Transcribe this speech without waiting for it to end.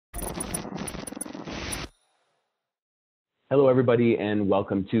Hello, everybody, and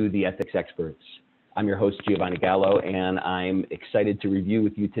welcome to the Ethics Experts. I'm your host, Giovanni Gallo, and I'm excited to review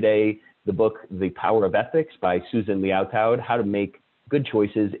with you today the book, The Power of Ethics by Susan Liautaud, How to Make Good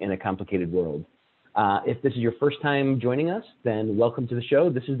Choices in a Complicated World. If this is your first time joining us, then welcome to the show.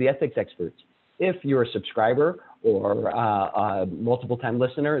 This is the Ethics Experts. If you're a subscriber or a multiple-time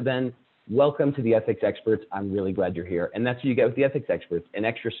listener, then welcome to the Ethics Experts. I'm really glad you're here. And that's what you get with the Ethics Experts, an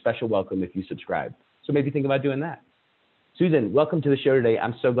extra special welcome if you subscribe. So maybe think about doing that. Susan, welcome to the show today.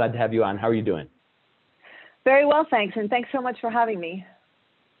 I'm so glad to have you on. How are you doing? Very well, thanks. And thanks so much for having me.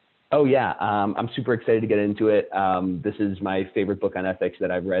 Oh, yeah. I'm super excited to get into it. This is my favorite book on ethics that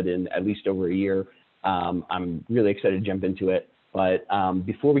I've read in at least over a year. I'm really excited to jump into it. But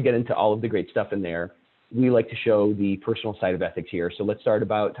before we get into all of the great stuff in there, we like to show the personal side of ethics here. So let's start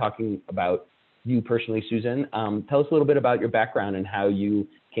about talking about you personally, Susan. Tell us a little bit about your background and how you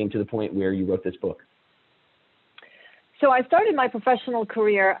came to the point where you wrote this book. So I started my professional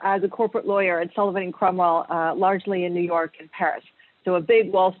career as a corporate lawyer at Sullivan & Cromwell, largely in New York and Paris, so a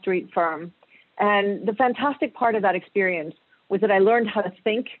big Wall Street firm. And the fantastic part of that experience was that I learned how to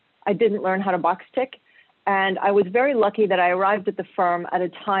think. I didn't learn how to box tick. And I was very lucky that I arrived at the firm at a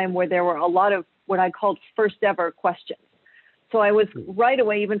time where there were a lot of what I called first ever questions. So I was right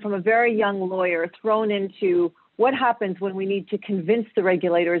away, even from a very young lawyer, thrown into what happens when we need to convince the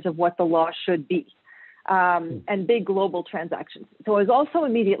regulators of what the law should be. And big global transactions. So I was also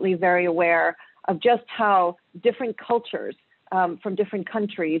immediately very aware of just how different cultures from different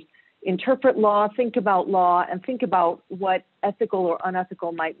countries interpret law, think about law, and think about what ethical or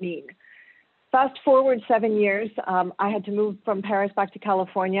unethical might mean. Fast forward 7 years, I had to move from Paris back to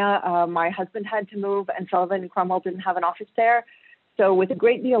California. My husband had to move, and Sullivan & Cromwell didn't have an office there. So with a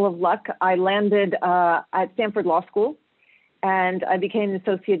great deal of luck, I landed at Stanford Law School. And I became an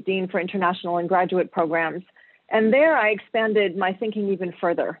associate dean for international and graduate programs. And there I expanded my thinking even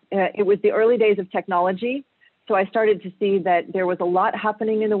further. It was the early days of technology. So I started to see that there was a lot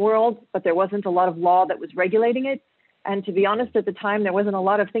happening in the world, but there wasn't a lot of law that was regulating it. And to be honest, at the time, there wasn't a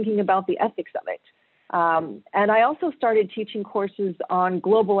lot of thinking about the ethics of it. And I also started teaching courses on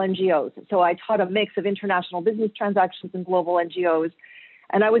global NGOs. So I taught a mix of international business transactions and global NGOs.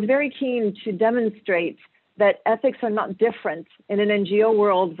 And I was very keen to demonstrate that ethics are not different in an NGO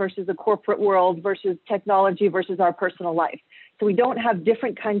world versus a corporate world versus technology versus our personal life. So we don't have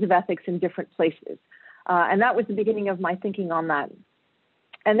different kinds of ethics in different places. And that was the beginning of my thinking on that.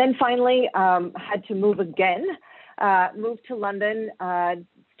 And then finally, had to move again, moved to London,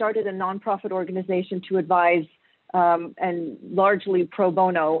 started a nonprofit organization to advise and largely pro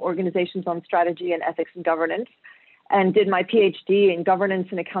bono organizations on strategy and ethics and governance, and did my PhD in governance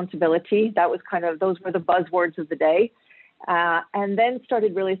and accountability. That was those were the buzzwords of the day. And then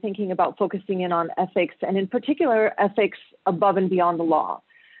started really thinking about focusing in on ethics, and in particular, ethics above and beyond the law.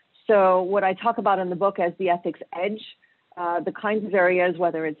 So what I talk about in the book as the ethics edge, the kinds of areas,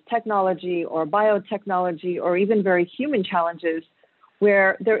 whether it's technology or biotechnology, or even very human challenges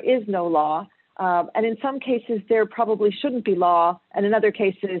where there is no law. And in some cases, there probably shouldn't be law. And in other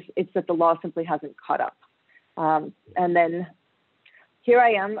cases, it's that the law simply hasn't caught up. And then here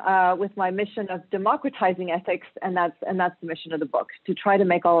I am with my mission of democratizing ethics, and that's the mission of the book, to try to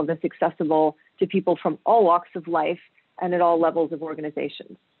make all of this accessible to people from all walks of life and at all levels of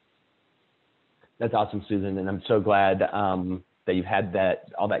organizations. That's awesome, Susan, and I'm so glad that you've had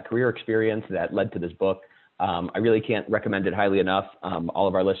all that career experience that led to this book. I really can't recommend it highly enough. All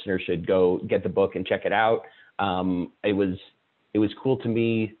of our listeners should go get the book and check it out. It was cool to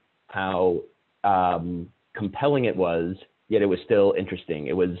me how compelling it was, yet it was still interesting.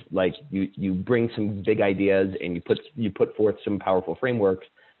 It was like you bring some big ideas and you put forth some powerful frameworks,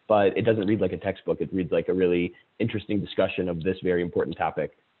 but it doesn't read like a textbook. It reads like a really interesting discussion of this very important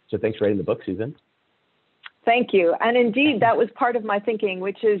topic. So thanks for writing the book, Susan. Thank you. And indeed, that was part of my thinking,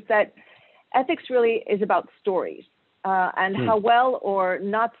 which is that ethics really is about stories and how well or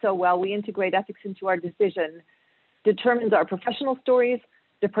not so well we integrate ethics into our decision determines our professional stories,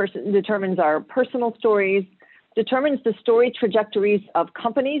 determines our personal stories, determines the story trajectories of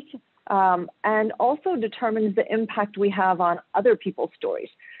companies, and also determines the impact we have on other people's stories.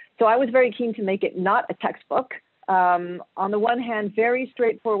 So I was very keen to make it not a textbook. On the one hand, very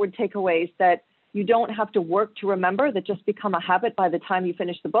straightforward takeaways that you don't have to work to remember, that just become a habit by the time you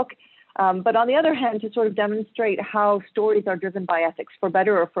finish the book. But on the other hand, to sort of demonstrate how stories are driven by ethics, for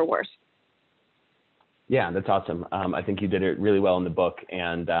better or for worse. Yeah, that's awesome. I think you did it really well in the book,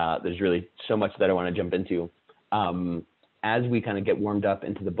 and there's really so much that I want to jump into. As we kind of get warmed up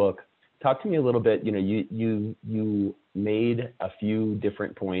into the book, talk to me a little bit. You know, you made a few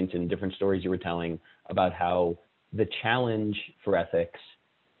different points and different stories you were telling about how the challenge for ethics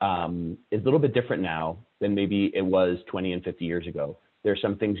is a little bit different now than maybe it was 20 and 50 years ago. There's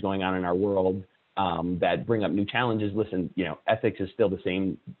some things going on in our world that bring up new challenges. Listen, ethics is still the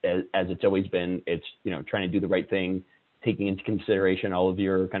same as it's always been. It's, trying to do the right thing, taking into consideration all of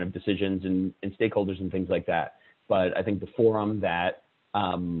your kind of decisions and stakeholders and things like that. But I think the forum that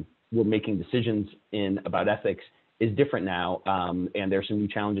we're making decisions in about ethics is different now, and there's some new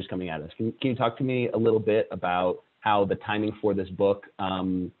challenges coming at us. Can you talk to me a little bit about how the timing for this book,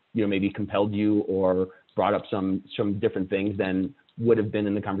 maybe compelled you or brought up some different things than would have been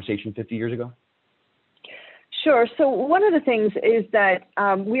in the conversation 50 years ago? Sure. So one of the things is that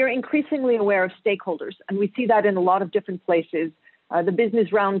we are increasingly aware of stakeholders, and we see that in a lot of different places. The Business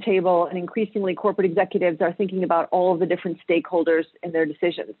Roundtable and increasingly corporate executives are thinking about all of the different stakeholders in their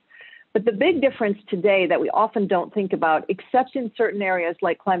decisions. But the big difference today that we often don't think about, except in certain areas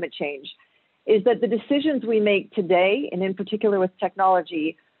like climate change, is that the decisions we make today, and in particular with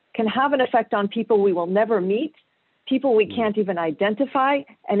technology, can have an effect on people we will never meet, people we can't even identify,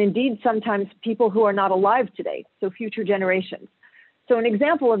 and indeed sometimes people who are not alive today, so future generations. So an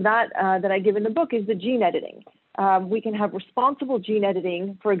example of that that I give in the book is the gene editing. We can have responsible gene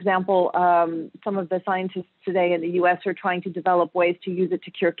editing. For example, some of the scientists today in the US are trying to develop ways to use it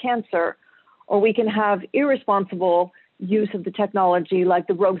to cure cancer, or we can have irresponsible use of the technology, like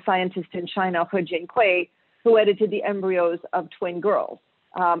the rogue scientist in China, He Jiankui, who edited the embryos of twin girls.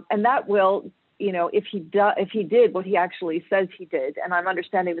 And that will, if he did what he actually says he did, and I'm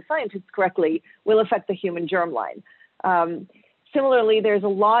understanding the scientists correctly, will affect the human germline. Similarly, there's a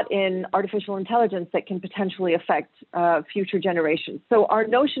lot in artificial intelligence that can potentially affect future generations. So our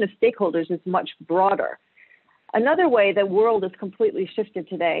notion of stakeholders is much broader. Another way the world is completely shifted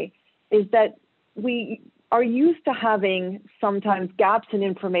today is that we are used to having sometimes gaps in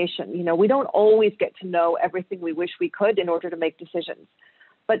information. We don't always get to know everything we wish we could in order to make decisions.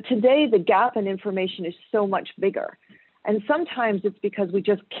 But today, the gap in information is so much bigger. And sometimes it's because we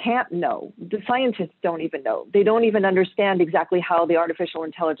just can't know. The scientists don't even know. They don't even understand exactly how the artificial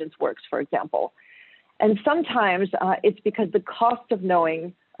intelligence works, for example. And sometimes it's because the cost of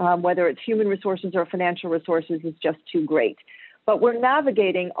knowing, whether it's human resources or financial resources, is just too great. But we're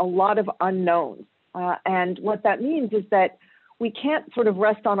navigating a lot of unknowns. And what that means is that we can't sort of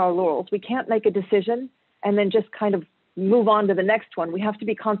rest on our laurels. We can't make a decision and then just kind of move on to the next one. We have to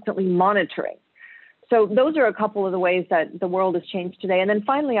be constantly monitoring. So those are a couple of the ways that the world has changed today. And then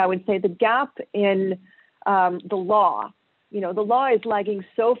finally, I would say the gap in the law. The law is lagging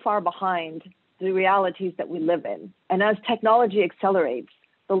so far behind the realities that we live in. And as technology accelerates,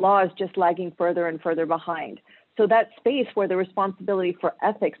 the law is just lagging further and further behind. So that space where the responsibility for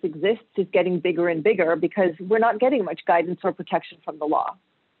ethics exists is getting bigger and bigger because we're not getting much guidance or protection from the law.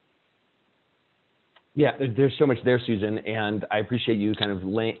 Yeah, there's so much there, Susan, and I appreciate you kind of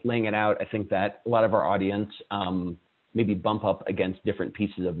laying it out. I think that a lot of our audience maybe bump up against different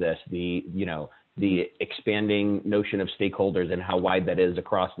pieces of this, the expanding notion of stakeholders and how wide that is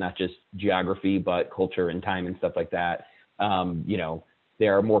across not just geography, but culture and time and stuff like that.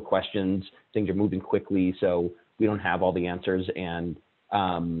 There are more questions, things are moving quickly, so we don't have all the answers. And,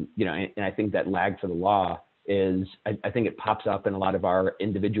 and I think that lag for the law is, I think it pops up in a lot of our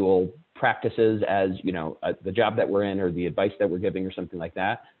individual practices as, the job that we're in or the advice that we're giving or something like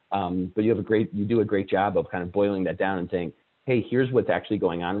that. But you do a great job of kind of boiling that down and saying, hey, here's what's actually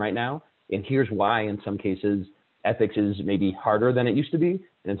going on right now. And here's why in some cases, ethics is maybe harder than it used to be.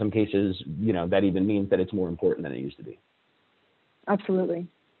 And in some cases, that even means that it's more important than it used to be. Absolutely.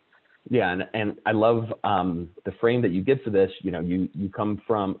 Yeah, and I love the frame that you give for this. You come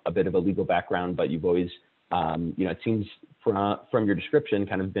from a bit of a legal background, but you've always, it seems from your description,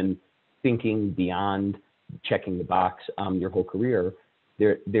 kind of been thinking beyond checking the box your whole career.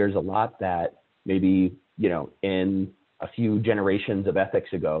 There's a lot that maybe, in a few generations of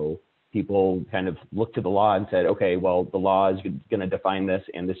ethics ago, people kind of looked to the law and said, okay, well, the law is going to define this,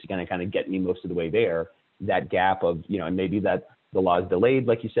 and this is going to kind of get me most of the way there. That gap of, and maybe that the law is delayed,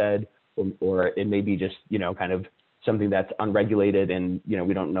 like you said, or it may be just, kind of something that's unregulated and,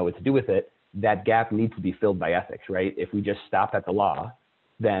 we don't know what to do with it. That gap needs to be filled by ethics, right? If we just stop at the law,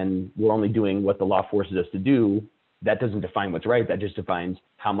 then we're only doing what the law forces us to do. That doesn't define what's right. That just defines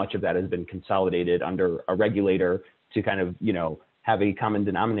how much of that has been consolidated under a regulator to kind of, have a common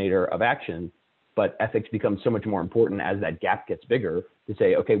denominator of action. But ethics becomes so much more important as that gap gets bigger to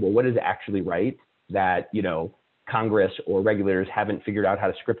say, okay, well, what is actually right that, Congress or regulators haven't figured out how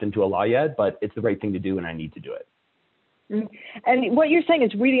to script into a law yet, but it's the right thing to do and I need to do it. And what you're saying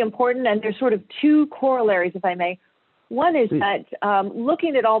is really important. And there's sort of two corollaries, if I may. One is that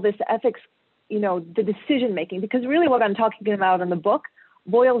looking at all this ethics the decision making, because really what I'm talking about in the book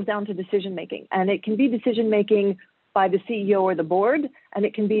boils down to decision making. And it can be decision making by the CEO or the board, and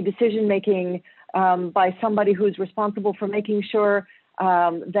it can be decision making by somebody who's responsible for making sure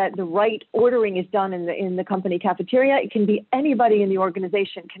that the right ordering is done in the company cafeteria. It can be anybody in the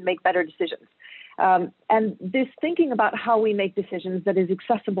organization can make better decisions. And this thinking about how we make decisions that is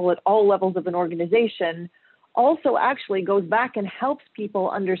accessible at all levels of an organization also actually goes back and helps people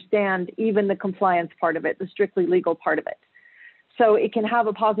understand even the compliance part of it, the strictly legal part of it. So it can have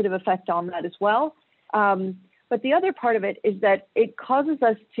a positive effect on that as well. But the other part of it is that it causes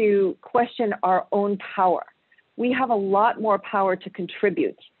us to question our own power. We have a lot more power to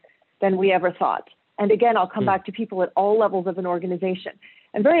contribute than we ever thought. And again, I'll come back to people at all levels of an organization.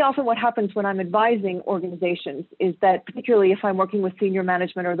 And very often what happens when I'm advising organizations is that, particularly if I'm working with senior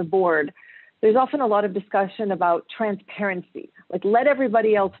management or the board, there's often a lot of discussion about transparency, like let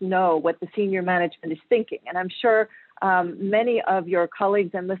everybody else know what the senior management is thinking. And I'm sure many of your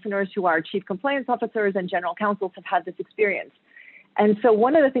colleagues and listeners who are chief compliance officers and general counsels have had this experience. And so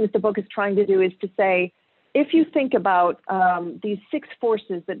one of the things the book is trying to do is to say, if you think about these 6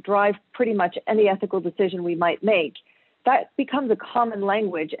 forces that drive pretty much any ethical decision we might make, that becomes a common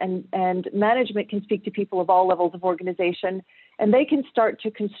language, and management can speak to people of all levels of organization, and they can start to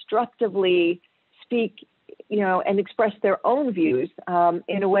constructively speak, and express their own views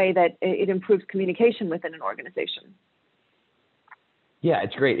in a way that it improves communication within an organization. Yeah,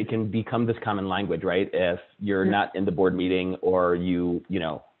 it's great. It can become this common language, right? If you're not in the board meeting, or you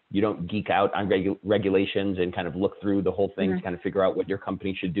don't geek out on regulations and kind of look through the whole thing to kind of figure out what your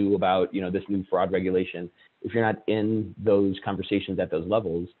company should do about, this new fraud regulation. If you're not in those conversations at those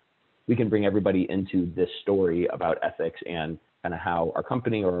levels, we can bring everybody into this story about ethics and kind of how our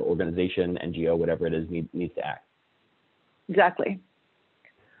company or organization, NGO, whatever it is, needs to act. Exactly.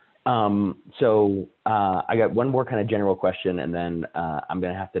 So I got one more kind of general question, and then I'm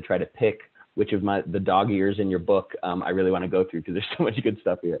going to have to try to pick which of the dog ears in your book I really want to go through, because there's so much good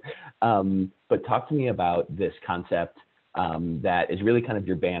stuff here. But talk to me about this concept that is really kind of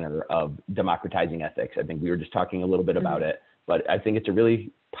your banner of democratizing ethics. I think we were just talking a little bit about it, but I think it's a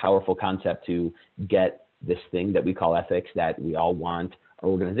really powerful concept to get this thing that we call ethics, that we all want our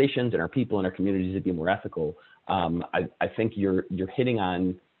organizations and our people and our communities to be more ethical. I think you're hitting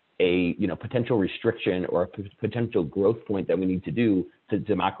on a potential restriction or a potential growth point that we need to do to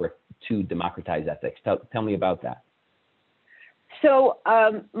democratize ethics. Tell me about that. So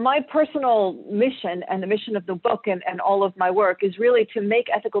my personal mission and the mission of the book and all of my work is really to make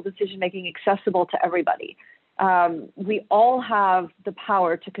ethical decision-making accessible to everybody. We all have the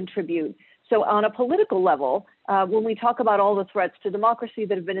power to contribute. So on a political level, when we talk about all the threats to democracy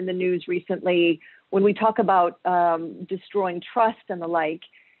that have been in the news recently, when we talk about destroying trust and the like,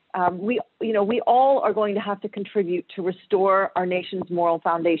 we all are going to have to contribute to restore our nation's moral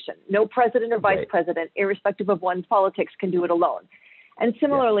foundation. No president or vice president, irrespective of one's politics, can do it alone. And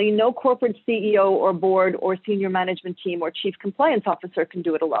similarly, no corporate CEO or board or senior management team or chief compliance officer can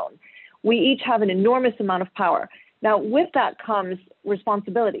do it alone. We each have an enormous amount of power. Now, with that comes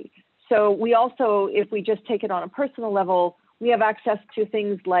responsibility. So we also, if we just take it on a personal level, we have access to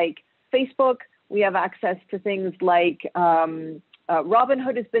things like Facebook. We have access to things like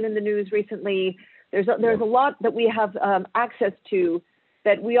Robinhood has been in the news recently. There's a lot that we have access to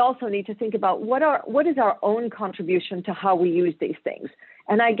that we also need to think about what is our own contribution to how we use these things.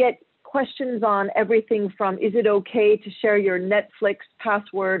 And I get questions on everything from, is it okay to share your Netflix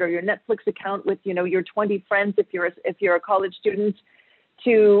password or your Netflix account with your 20 friends if you're a college student,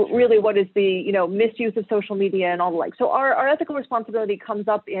 to really what is the misuse of social media and all the like. So our ethical responsibility comes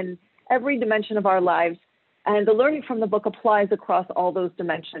up in every dimension of our lives. And the learning from the book applies across all those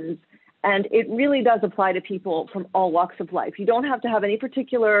dimensions. And it really does apply to people from all walks of life. You don't have to have any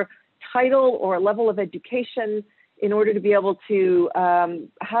particular title or level of education in order to be able to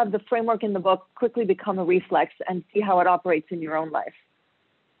have the framework in the book quickly become a reflex and see how it operates in your own life.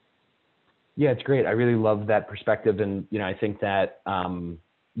 Yeah, it's great. I really love that perspective. And, I think that,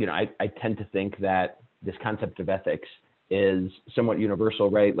 I tend to think that this concept of ethics is somewhat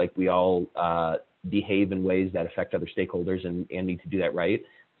universal, right? Like we all behave in ways that affect other stakeholders and need to do that right.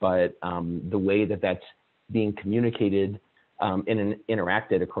 But the way that that's being communicated and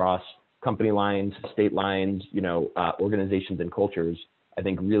interacted across company lines, state lines, organizations and cultures, I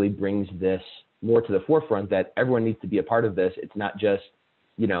think really brings this more to the forefront that everyone needs to be a part of this. It's not just,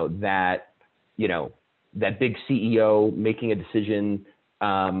 that big CEO making a decision,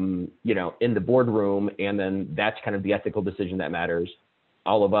 in the boardroom, and then that's kind of the ethical decision that matters.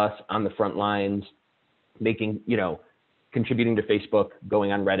 All of us on the front lines making, contributing to Facebook,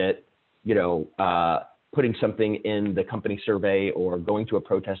 going on Reddit, putting something in the company survey or going to a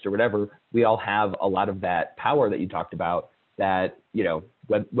protest or whatever, we all have a lot of that power that you talked about that,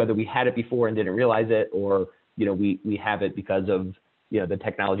 whether we had it before and didn't realize it, or, we have it because of, the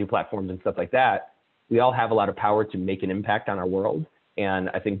technology platforms and stuff like that. We all have a lot of power to make an impact on our world. And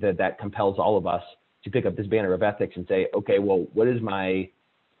I think that compels all of us to pick up this banner of ethics and say, okay, well, what is my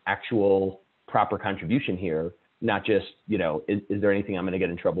actual proper contribution here? Not just, is there anything I'm going to get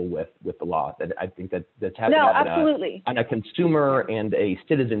in trouble with the law? That I think that's happening on a consumer and a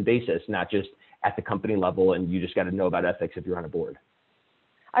citizen basis, not just at the company level. And you just got to know about ethics if you're on a board.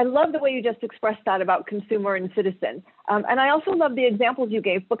 I love the way you just expressed that about consumer and citizen. And I also love the examples you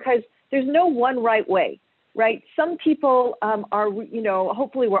gave, because there's no one right way, right? Some people are,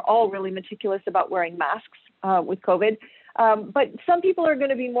 hopefully we're all really meticulous about wearing masks with COVID. But some people are going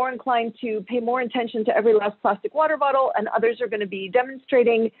to be more inclined to pay more attention to every last plastic water bottle, and others are going to be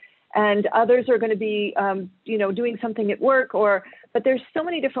demonstrating, and others are going to be, doing something at work. But there's so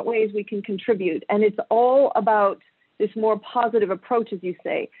many different ways we can contribute, and it's all about this more positive approach, as you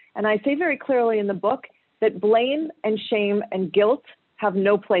say. And I say very clearly in the book that blame and shame and guilt have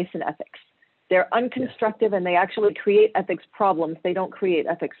no place in ethics. They're unconstructive, and they actually create ethics problems. They don't create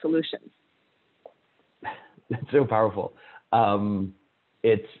ethics solutions. That's so powerful. I'm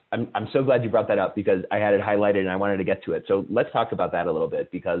so glad you brought that up, because I had it highlighted and I wanted to get to it. So let's talk about that a little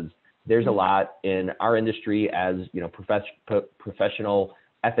bit, because there's a lot in our industry as professional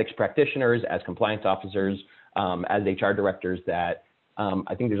ethics practitioners, as compliance officers, as HR directors, that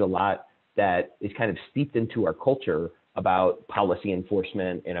I think there's a lot that is kind of steeped into our culture about policy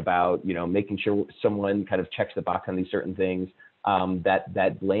enforcement and about making sure someone kind of checks the box on these certain things.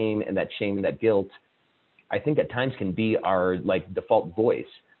 That blame and that shame and that guilt, I think at times can be our default voice.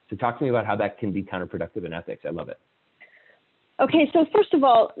 So talk to me about how that can be counterproductive in ethics. I love it. Okay, so first of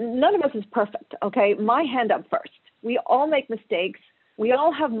all, none of us is perfect, okay? My hand up first. We all make mistakes. We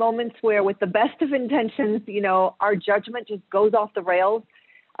all have moments where, with the best of intentions, our judgment just goes off the rails.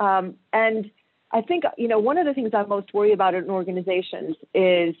 And I think, one of the things I most worry about in organizations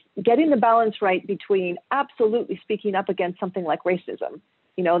is getting the balance right between absolutely speaking up against something like racism.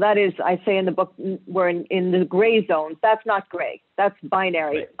 That is, I say in the book, we're in the gray zones. That's not gray. That's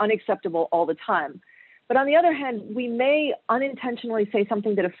binary, right. Unacceptable all the time. But on the other hand, we may unintentionally say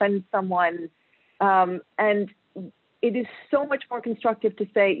something that offends someone. And it is so much more constructive to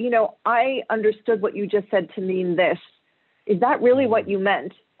say, I understood what you just said to mean this. Is that really what you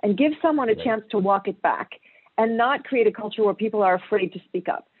meant? And give someone a chance to walk it back, and not create a culture where people are afraid to speak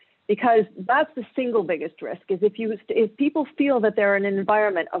up. Because that's the single biggest risk, is if people feel that they're in an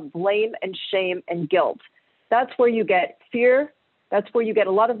environment of blame and shame and guilt, that's where you get fear. That's where you get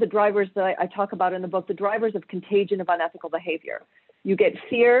a lot of the drivers that I talk about in the book, the drivers of contagion of unethical behavior. You get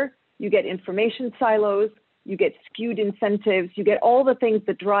fear, you get information silos, you get skewed incentives, you get all the things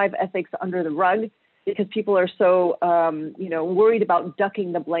that drive ethics under the rug, because people are so worried about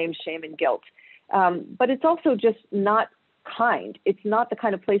ducking the blame, shame, and guilt. But it's also just not kind. It's not the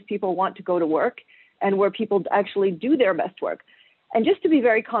kind of place people want to go to work, and where people actually do their best work. And just to be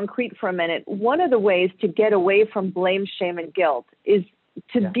very concrete for a minute, one of the ways to get away from blame, shame, and guilt is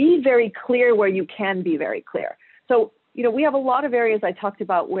to be very clear where you can be very clear. So, we have a lot of areas I talked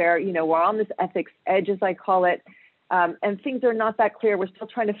about where, we're on this ethics edge, as I call it, and things are not that clear. We're still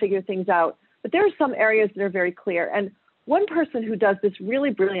trying to figure things out. But there are some areas that are very clear. And one person who does this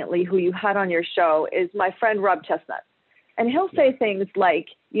really brilliantly, who you had on your show, is my friend Rob Chestnut. And he'll say things like,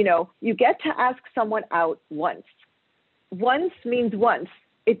 you get to ask someone out once. Once means once.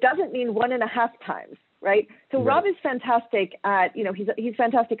 It doesn't mean 1.5 times, right? So right. Rob is fantastic at, he's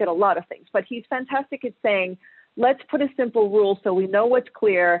fantastic at a lot of things, but he's fantastic at saying, let's put a simple rule so we know what's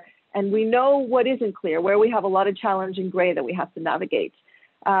clear and we know what isn't clear, where we have a lot of challenge and gray that we have to navigate.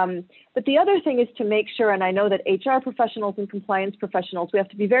 But the other thing is to make sure, and I know that HR professionals and compliance professionals, we have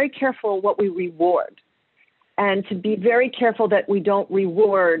to be very careful what we reward, and to be very careful that we don't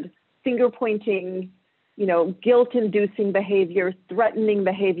reward finger pointing, guilt-inducing behavior, threatening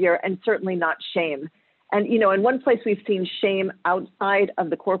behavior, and certainly not shame. And, in one place we've seen shame outside of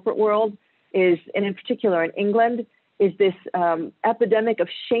the corporate world is, and in particular in England, is this epidemic of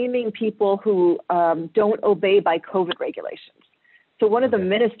shaming people who don't obey by COVID regulations. So one of the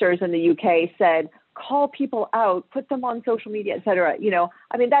ministers in the UK said, call people out, put them on social media, et cetera.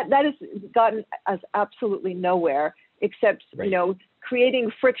 That has gotten us absolutely nowhere, except, right.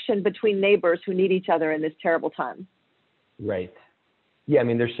 Creating friction between neighbors who need each other in this terrible time. Right. Yeah,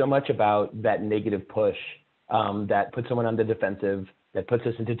 there's so much about that negative push that puts someone on the defensive, that puts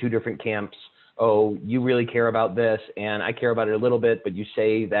us into two different camps. oh, you really care about this and I care about it a little bit, but you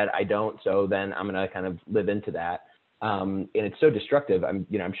say that I don't. So then I'm going to kind of live into that. And it's so destructive. I'm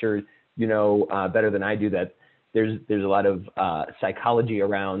sure better than I do that there's a lot of psychology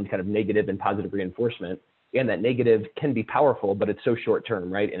around kind of negative and positive reinforcement, and that negative can be powerful, but it's so short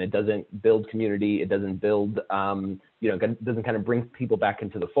term, right? And it doesn't build community. It doesn't build, doesn't kind of bring people back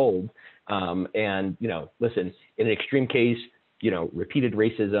into the fold. And listen, in an extreme case, repeated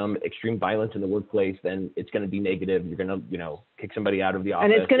racism, extreme violence in the workplace, then it's going to be negative. You're going to, kick somebody out of the office.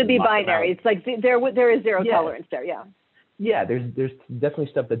 And it's going to be binary. It's like there is zero tolerance there. Yeah. Yeah, there's definitely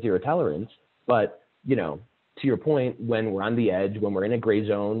stuff that's zero tolerance. But, to your point, when we're on the edge, when we're in a gray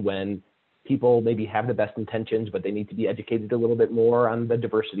zone, when people maybe have the best intentions, but they need to be educated a little bit more on the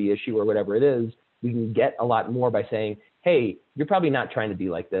diversity issue or whatever it is, we can get a lot more by saying, hey, you're probably not trying to be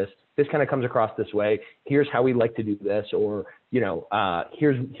like this. This kind of comes across this way. Here's how we like to do this, or,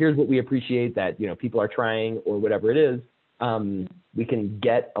 here's what we appreciate that, people are trying, or whatever it is. We can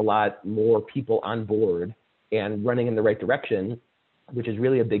get a lot more people on board and running in the right direction, which is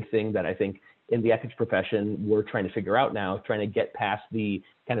really a big thing that I think in the ethics profession, we're trying to figure out now, trying to get past the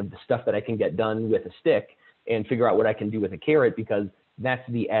kind of the stuff that I can get done with a stick and figure out what I can do with a carrot, because that's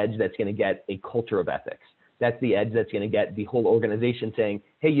the edge that's going to get a culture of ethics. That's the edge that's going to get the whole organization saying,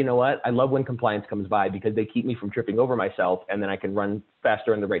 hey, you know what? I love when compliance comes by because they keep me from tripping over myself, and then I can run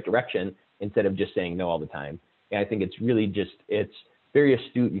faster in the right direction instead of just saying no all the time. And I think it's really it's very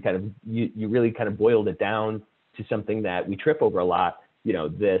astute. You really kind of boiled it down to something that we trip over a lot.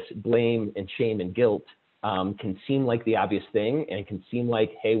 This blame and shame and guilt can seem like the obvious thing, and it can seem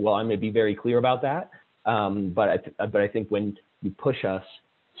like, hey, well, I'm going to be very clear about that. But I think when you push us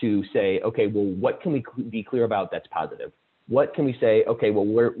to say, okay, well, what can we be clear about that's positive? What can we say? Okay, well,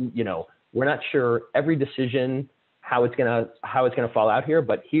 we're not sure every decision how it's gonna fall out here,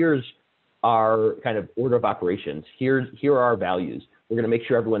 but here's our kind of order of operations. Here are our values. We're going to make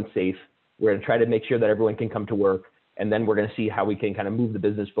sure everyone's safe. We're going to try to make sure that everyone can come to work. And then we're going to see how we can kind of move the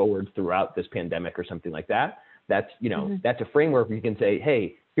business forward throughout this pandemic or something like that. That's, that's a framework where you can say,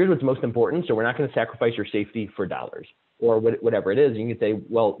 hey, here's what's most important. So we're not going to sacrifice your safety for dollars or whatever it is. And you can say,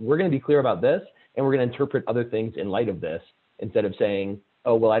 well, we're going to be clear about this, and we're going to interpret other things in light of this, instead of saying,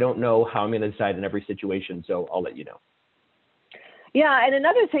 oh, well, I don't know how I'm going to decide in every situation, so I'll let you know. Yeah. And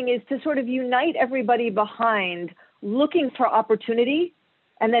another thing is to sort of unite everybody behind looking for opportunity,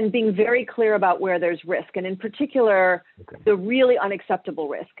 and then being very clear about where there's risk, and in particular, the really unacceptable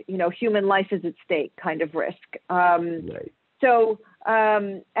risk, human life is at stake kind of risk. Right. So,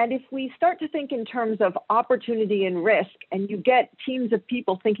 and if we start to think in terms of opportunity and risk, and you get teams of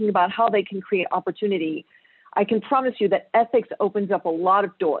people thinking about how they can create opportunity, I can promise you that ethics opens up a lot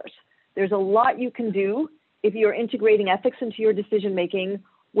of doors. There's a lot you can do if you're integrating ethics into your decision making,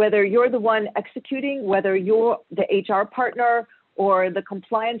 whether you're the one executing, whether you're the HR partner, or the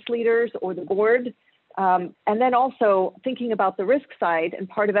compliance leaders, or the board. And then also thinking about the risk side, and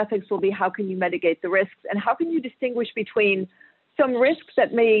part of ethics will be how can you mitigate the risks, and how can you distinguish between some risks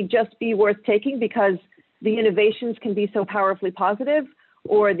that may just be worth taking because the innovations can be so powerfully positive,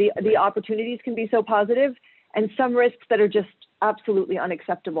 or the opportunities can be so positive, and some risks that are just absolutely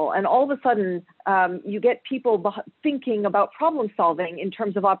unacceptable. And all of a sudden, you get people thinking about problem solving in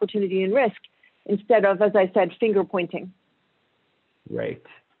terms of opportunity and risk, instead of, as I said, finger pointing. Right.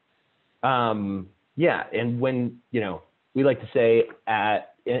 Yeah. And when, we like to say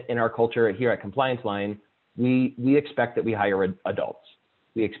in our culture here at Compliance Line, we expect that we hire adults.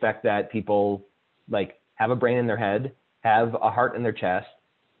 We expect that people have a brain in their head, have a heart in their chest.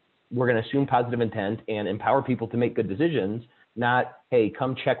 We're going to assume positive intent and empower people to make good decisions, not, hey,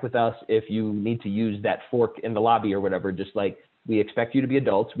 come check with us if you need to use that fork in the lobby or whatever. Just we expect you to be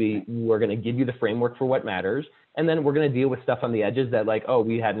adults. We're going to give you the framework for what matters. And then we're going to deal with stuff on the edges that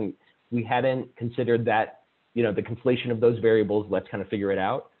we hadn't considered that, the conflation of those variables. Let's kind of figure it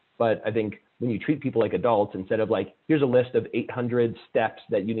out. But I think when you treat people like adults, instead of here's a list of 800 steps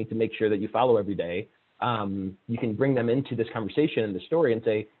that you need to make sure that you follow every day, you can bring them into this conversation and the story and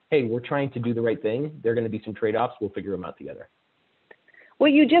say, hey, we're trying to do the right thing. There are going to be some trade-offs. We'll figure them out together.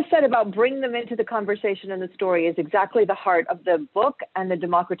 What you just said about bring them into the conversation and the story is exactly the heart of the book and the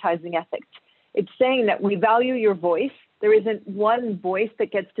democratizing ethics. It's saying that we value your voice. There isn't one voice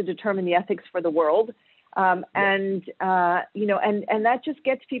that gets to determine the ethics for the world. And that just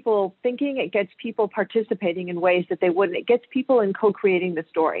gets people thinking. It gets people participating in ways that they wouldn't. It gets people in co-creating the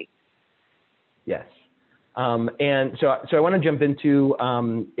story. Yes. And so I want to jump into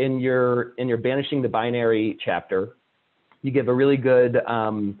in your Banishing the Binary chapter, you give a really good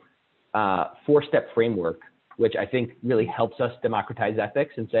 4-step framework, which I think really helps us democratize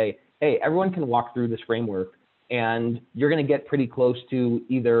ethics and say, hey, everyone can walk through this framework and you're going to get pretty close to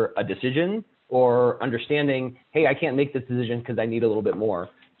either a decision or understanding, hey, I can't make this decision because I need a little bit more.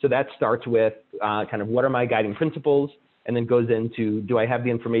 So that starts with kind of what are my guiding principles, and then goes into, do I have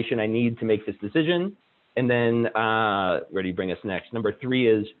the information I need to make this decision? And then where do you bring us next? Number 3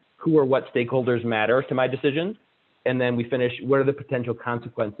 is, who or what stakeholders matter to my decision? And then we finish, what are the potential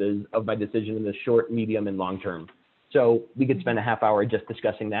consequences of my decision in the short, medium, and long term? So we could spend a half hour just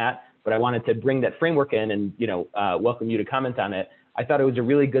discussing that, but I wanted to bring that framework in and, welcome you to comment on it. I thought it was a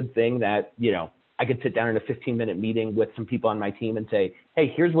really good thing that, I could sit down in a 15-minute meeting with some people on my team and say,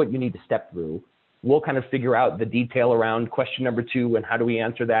 hey, here's what you need to step through. We'll kind of figure out the detail around question number 2 and how do we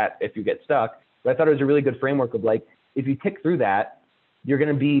answer that if you get stuck. But I thought it was a really good framework of like, if you tick through that, you're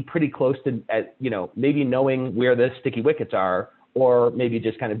going to be pretty close to, maybe knowing where the sticky wickets are, or maybe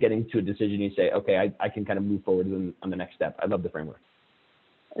just kind of getting to a decision. You say, okay, I can kind of move forward on the next step. I love the framework.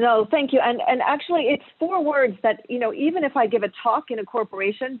 No, thank you. And actually, it's 4 words that, even if I give a talk in a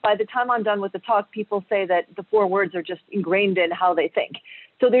corporation, by the time I'm done with the talk, people say that the 4 words are just ingrained in how they think.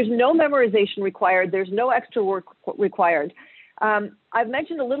 So there's no memorization required. There's no extra work required. I've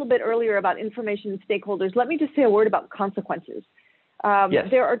mentioned a little bit earlier about information and stakeholders. Let me just say a word about consequences. Yes.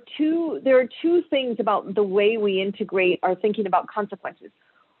 There are two things about the way we integrate our thinking about consequences.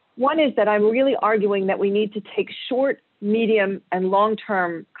 One is that I'm really arguing that we need to take short, medium, and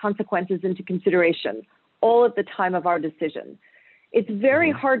long-term consequences into consideration all at the time of our decision. It's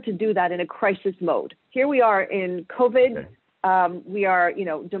very hard to do that in a crisis mode. Here we are in COVID. We are,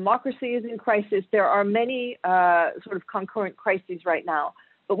 democracy is in crisis. There are many sort of concurrent crises right now,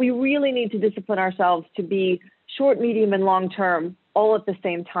 but we really need to discipline ourselves to be short, medium, and long-term all at the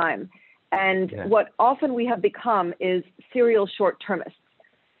same time. And what often we have become is serial short-termists.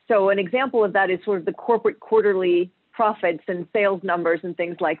 So an example of that is sort of the corporate quarterly profits and sales numbers and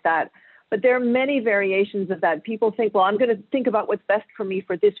things like that. But there are many variations of that. People think, well, I'm going to think about what's best for me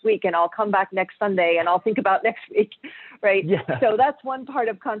for this week, and I'll come back next Sunday and I'll think about next week, right? Yeah. So that's one part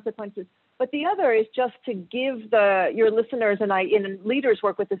of consequences. But the other is just to give your listeners, and leaders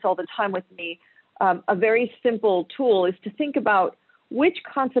work with this all the time with me, a very simple tool is to think about which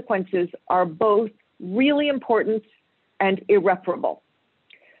consequences are both really important and irreparable.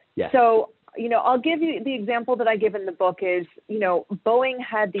 Yeah. So, I'll give you the example that I give in the book is, Boeing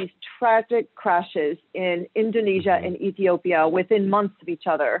had these tragic crashes in Indonesia and Ethiopia within months of each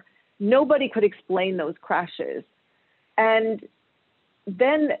other. Nobody could explain those crashes. And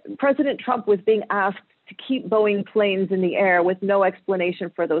then President Trump was being asked to keep Boeing planes in the air with no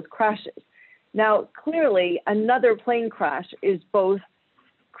explanation for those crashes. Now, clearly, another plane crash is both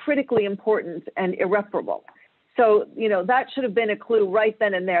critically important and irreparable. So, that should have been a clue right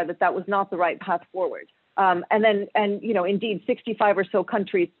then and there that was not the right path forward. Indeed, 65 or so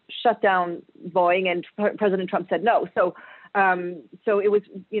countries shut down Boeing, and President Trump said no. So it was,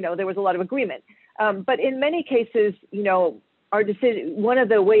 there was a lot of agreement. But in many cases, our decision, one of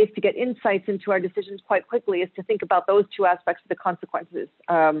the ways to get insights into our decisions quite quickly is to think about those 2 aspects of the consequences.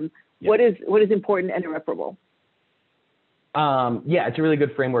 What is important and irreparable? It's a really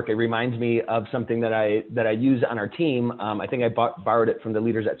good framework. It reminds me of something that I use on our team. I think I borrowed it from the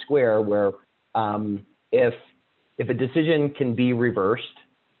leaders at Square, where if a decision can be reversed,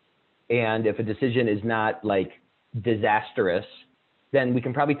 and if a decision is not like disastrous, then we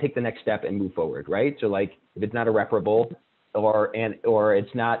can probably take the next step and move forward, right? So like if it's not irreparable or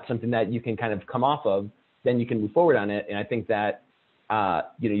it's not something that you can kind of come off of, then you can move forward on it. And I think that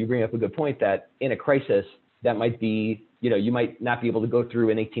you bring up a good point that in a crisis that might be, you might not be able to go through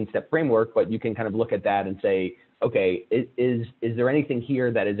an 18-step framework, but you can kind of look at that and say, okay, is there anything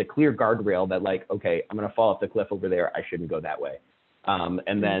here that is a clear guardrail that like, okay, I'm going to fall off the cliff over there. I shouldn't go that way.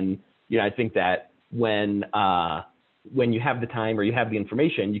 And then, I think that when you have the time or you have the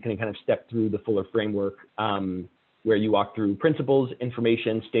information, you can kind of step through the fuller framework where you walk through principles,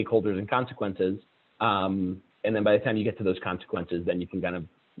 information, stakeholders, and consequences. And then by the time you get to those consequences, then you can kind of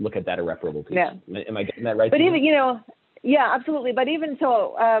look at that irreparable piece. Yeah. Am I getting that right? But even, yeah, absolutely. But even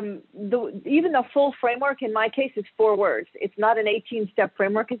so, even the full framework in my case is 4 words. It's not an 18-step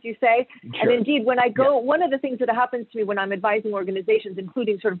framework, as you say. Sure. And indeed, when I go, one of the things that happens to me when I'm advising organizations,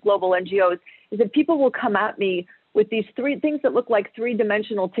 including sort of global NGOs, is that people will come at me with these 3 things that look like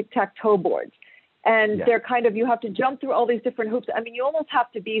 3-dimensional tic-tac-toe boards. And they're kind of, you have to jump through all these different hoops. I mean, you almost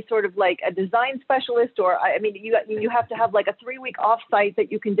have to be sort of like a design specialist, or you have to have like a 3-week offsite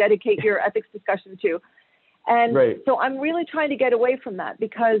that you can dedicate your ethics discussion to. And so I'm really trying to get away from that,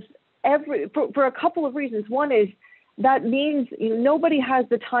 because for a couple of reasons. One is that means nobody has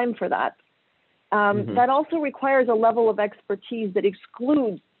the time for that. That also requires a level of expertise that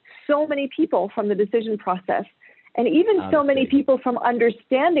excludes so many people from the decision process, and even so many people from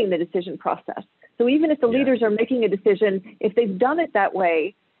understanding the decision process. So even if the leaders are making a decision, if they've done it that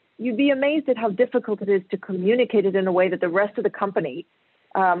way, you'd be amazed at how difficult it is to communicate it in a way that the rest of the company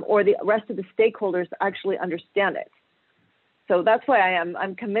or the rest of the stakeholders actually understand it. So that's why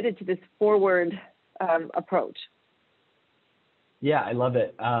I'm committed to this forward approach. Yeah, I love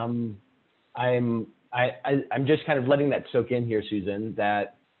it. I'm just kind of letting that soak in here, Susan,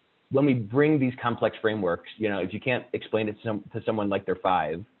 that when we bring these complex frameworks, if you can't explain it to someone like they're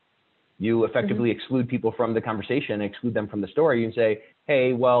 5, you effectively exclude people from the conversation, exclude them from the story, and say,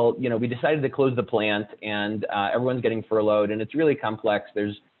 hey, well, we decided to close the plant and everyone's getting furloughed and it's really complex.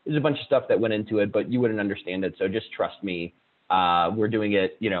 There's a bunch of stuff that went into it, but you wouldn't understand it. So just trust me. We're doing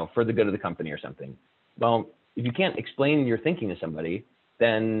it, for the good of the company or something. Well, if you can't explain your thinking to somebody,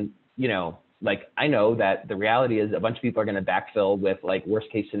 then, I know that the reality is a bunch of people are going to backfill with worst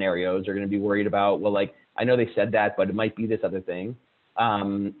case scenarios. They're going to be worried about, well, I know they said that, but it might be this other thing.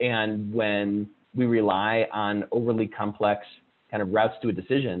 And when we rely on overly complex kind of routes to a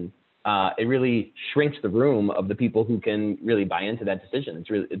decision, it really shrinks the room of the people who can really buy into that decision.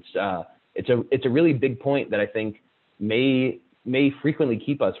 It's a really big point that I think may frequently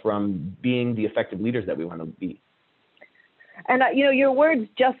keep us from being the effective leaders that we want to be. And, your words,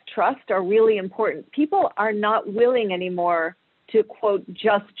 just trust, are really important. People are not willing anymore to, quote,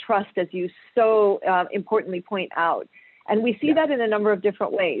 just trust, as you so importantly point out. And we see that in a number of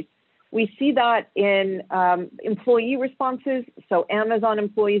different ways. We see that in employee responses. So Amazon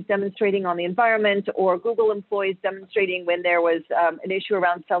employees demonstrating on the environment, or Google employees demonstrating when there was an issue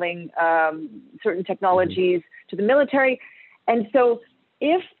around selling certain technologies to the military. And so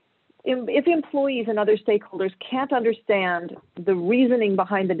if employees and other stakeholders can't understand the reasoning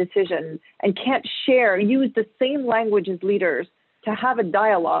behind the decision and can't use the same language as leaders to have a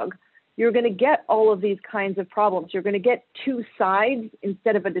dialogue, you're going to get all of these kinds of problems. You're going to get 2 sides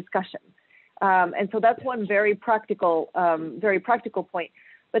instead of a discussion. And so that's one very practical point.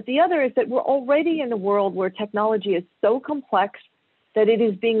 But the other is that we're already in a world where technology is so complex that it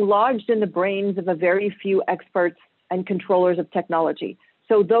is being lodged in the brains of a very few experts and controllers of technology.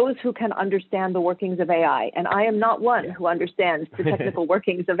 So those who can understand the workings of AI, and I am not one who understands the technical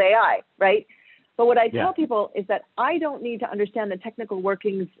workings of AI, right? But what I tell people is that I don't need to understand the technical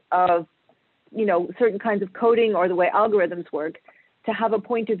workings of, certain kinds of coding or the way algorithms work to have a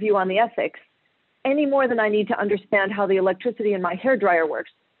point of view on the ethics, any more than I need to understand how the electricity in my hairdryer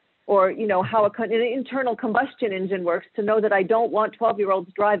works, or, how an internal combustion engine works to know that I don't want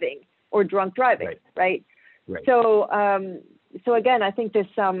 12-year-olds driving or drunk driving, right? So again, I think this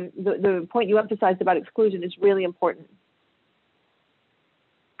the point you emphasized about exclusion is really important.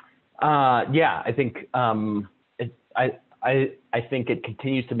 I think I think it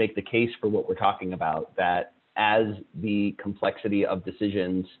continues to make the case for what we're talking about, that as the complexity of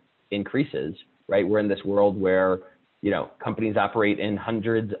decisions increases, right? We're in this world where, companies operate in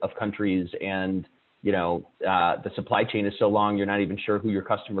hundreds of countries, and, the supply chain is so long, you're not even sure who your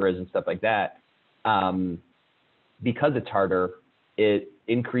customer is and stuff like that. Because it's harder, it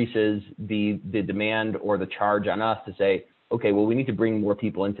increases the demand or the charge on us to say, okay, well, we need to bring more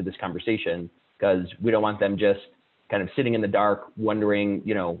people into this conversation, because we don't want them just kind of sitting in the dark wondering,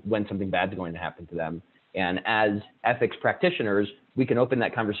 when something bad is going to happen to them. And as ethics practitioners, we can open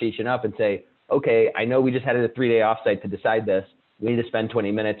that conversation up and say, okay, I know we just had a 3-day offsite to decide this. We need to spend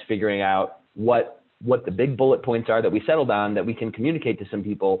 20 minutes figuring out what the big bullet points are that we settled on, that we can communicate to some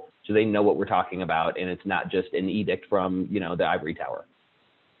people so they know what we're talking about, and it's not just an edict from, the ivory tower.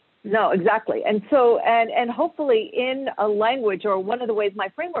 No, exactly. And so, and hopefully in a language, or one of the ways my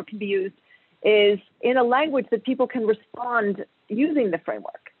framework can be used is in a language that people can respond using the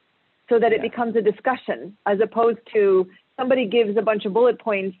framework, so that it becomes a discussion, as opposed to somebody gives a bunch of bullet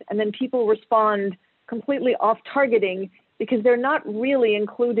points and then people respond completely off targeting because they're not really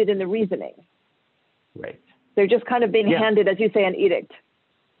included in the reasoning. Right. They're just kind of being handed, as you say, an edict.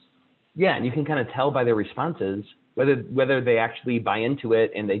 Yeah, and you can kind of tell by their responses whether they actually buy into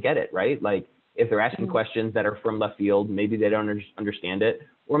it and they get it, right? Like if they're asking questions that are from left field, maybe they don't understand it,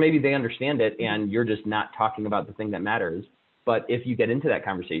 or maybe they understand it and you're just not talking about the thing that matters. But if you get into that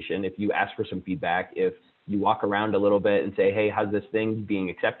conversation, if you ask for some feedback, if you walk around a little bit and say, hey, how's this thing being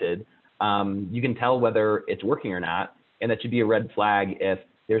accepted? You can tell whether it's working or not. And that should be a red flag if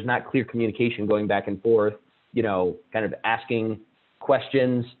there's not clear communication going back and forth, kind of asking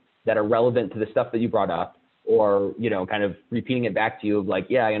questions that are relevant to the stuff that you brought up, or, kind of repeating it back to you of like,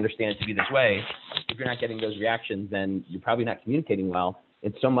 yeah, I understand it to be this way. If you're not getting those reactions, then you're probably not communicating well.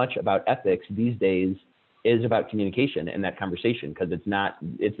 And so much about ethics these days is about communication and that conversation, because it's not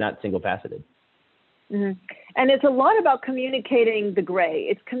single faceted. Mm-hmm. And it's a lot about communicating the gray.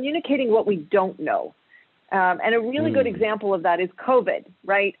 It's communicating what we don't know. And a really good example of that is COVID,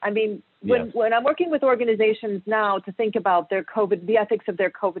 right? I mean, when I'm working with organizations now to think about the ethics of their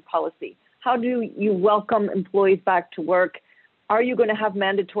COVID policy, how do you welcome employees back to work? Are you going to have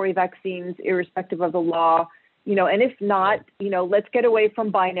mandatory vaccines irrespective of the law? And if not, let's get away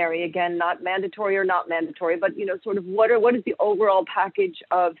from binary again, not mandatory or not mandatory, but, sort of what is the overall package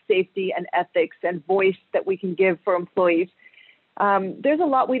of safety and ethics and voice that we can give for employees? There's a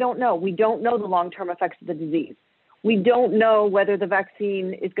lot we don't know. We don't know the long-term effects of the disease. We don't know whether the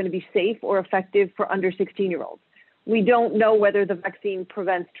vaccine is going to be safe or effective for under 16-year-olds. We don't know whether the vaccine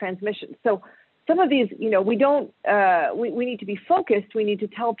prevents transmission. So some of these, we need to be focused. We need to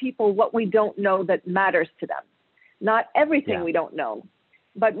tell people what we don't know that matters to them. Not everything we don't know,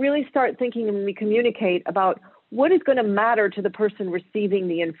 but really start thinking when we communicate about what is going to matter to the person receiving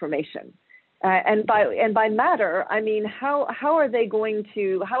the information. And by matter, I mean, how is it going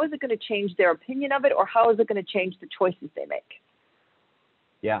to change their opinion of it, or how is it going to change the choices they make?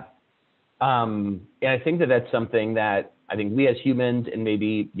 Yeah. And I think that's something that I think we as humans, and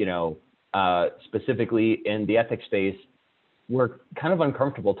maybe, specifically in the ethics space, we're kind of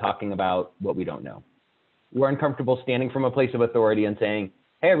uncomfortable talking about what we don't know. We're uncomfortable standing from a place of authority and saying,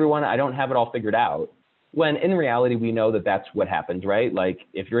 hey, everyone, I don't have it all figured out. When in reality, we know that that's what happens, right? Like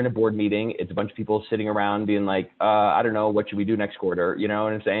if you're in a board meeting, it's a bunch of people sitting around being like, I don't know, what should we do next quarter? You know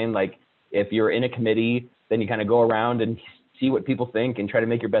what I'm saying? Like if you're in a committee, then you kind of go around and see what people think and try to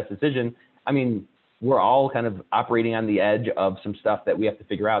make your best decision. I mean, we're all kind of operating on the edge of some stuff that we have to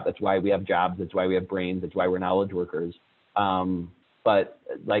figure out. That's why we have jobs. That's why we have brains. That's why we're knowledge workers. But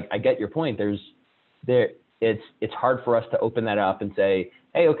like, I get your point. It's hard for us to open that up and say,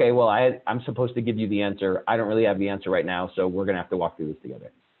 hey, okay, well, I'm supposed to give you the answer. I don't really have the answer right now, so we're going to have to walk through this together.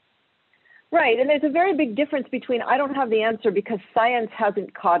 Right, and there's a very big difference between I don't have the answer because science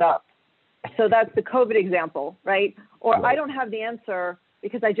hasn't caught up. So that's the COVID example, right? Or right. I don't have the answer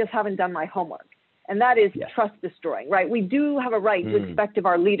because I just haven't done my homework. And that is trust destroying, right? We do have a right to expect of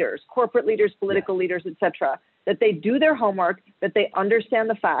our leaders, corporate leaders, political leaders, et cetera, that they do their homework, that they understand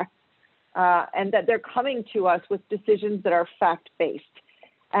the facts, and that they're coming to us with decisions that are fact-based.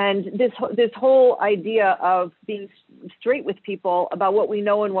 And this whole idea of being straight with people about what we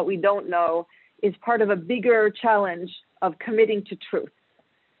know and what we don't know is part of a bigger challenge of committing to truth.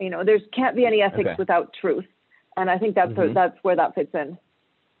 There can't be any ethics without truth. And I think that's where that fits in.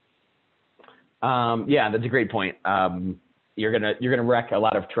 That's a great point. You're gonna wreck a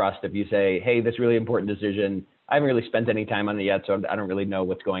lot of trust if you say, hey, this really important decision, I haven't really spent any time on it yet, so I don't really know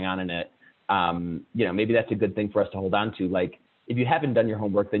what's going on in it. Maybe that's a good thing for us to hold on to. Like, if you haven't done your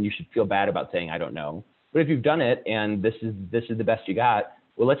homework, then you should feel bad about saying, I don't know. But if you've done it and this is the best you got,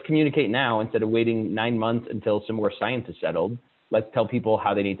 well, let's communicate now instead of waiting 9 months until some more science is settled. Let's tell people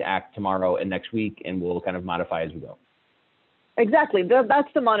how they need to act tomorrow and next week, and we'll kind of modify as we go. Exactly. That's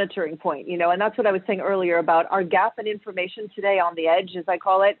the monitoring point, and that's what I was saying earlier about our gap in information today on the edge, as I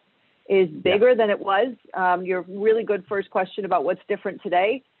call it, is bigger than it was. Your really good first question about what's different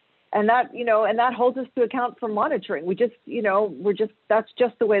today. And that, and that holds us to account for monitoring. We just, that's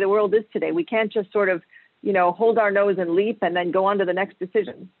just the way the world is today. We can't just sort of, hold our nose and leap and then go on to the next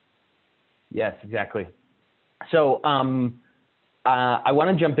decision. Yes, exactly. So I want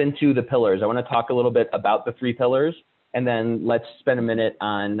to jump into the pillars. I want to talk a little bit about the 3 pillars, and then let's spend a minute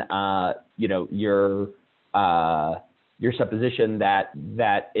on, your supposition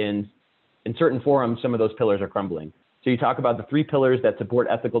that in certain forums, some of those pillars are crumbling. So you talk about the 3 pillars that support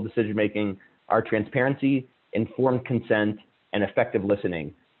ethical decision-making are transparency, informed consent, and effective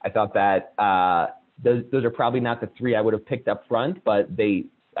listening. I thought that those are probably not the 3 I would have picked up front, but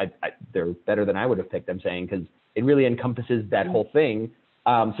they're better than I would have picked, I'm saying, because it really encompasses that whole thing.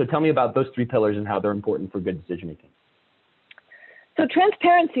 So tell me about those 3 pillars and how they're important for good decision-making. So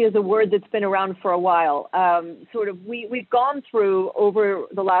transparency is a word that's been around for a while. We've gone through over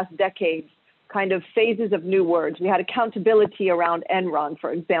the last decades kind of phases of new words. We had accountability around Enron,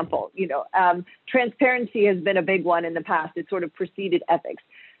 for example. Transparency has been a big one in the past. It sort of preceded ethics.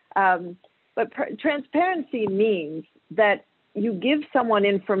 But transparency means that you give someone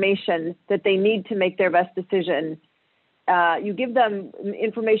information that they need to make their best decision. You give them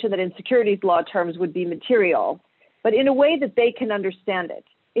information that in securities law terms would be material, but in a way that they can understand it.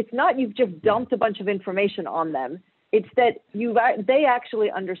 It's not you've just dumped a bunch of information on them. It's that they actually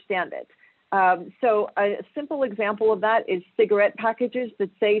understand it. So a simple example of that is cigarette packages that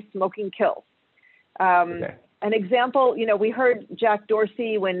say smoking kills. An example, we heard Jack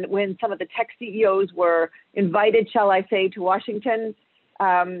Dorsey when some of the tech CEOs were invited, shall I say, to Washington.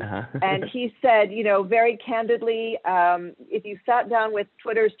 And he said, very candidly, if you sat down with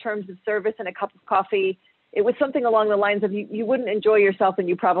Twitter's terms of service and a cup of coffee, it was something along the lines of you wouldn't enjoy yourself and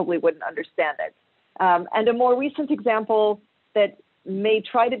you probably wouldn't understand it. And a more recent example that may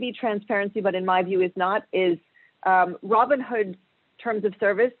try to be transparency, but in my view is not, is Robinhood terms of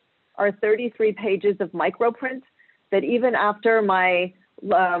service are 33 pages of microprint that even after my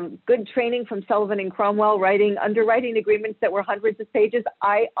good training from Sullivan and Cromwell writing underwriting agreements that were hundreds of pages,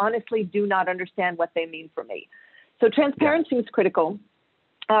 I honestly do not understand what they mean for me. So transparency is critical.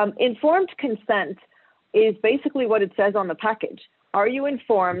 Informed consent is basically what it says on the package. Are you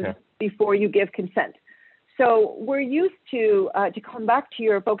informed before you give consent? So we're used to come back to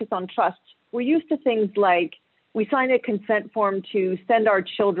your focus on trust, we're used to things like we sign a consent form to send our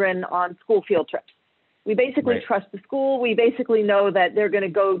children on school field trips. We basically trust the school. We basically know that they're going to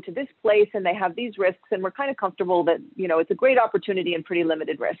go to this place and they have these risks, and we're kind of comfortable that, it's a great opportunity and pretty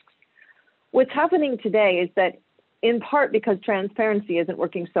limited risks. What's happening today is that in part because transparency isn't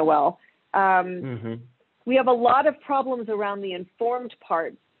working so well, we have a lot of problems around the informed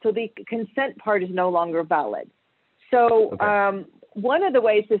part. So the consent part is no longer valid. So one of the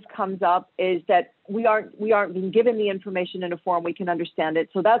ways this comes up is that we aren't being given the information in a form we can understand it.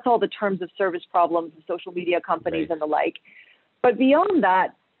 So that's all the terms of service problems of social media companies and the like. But beyond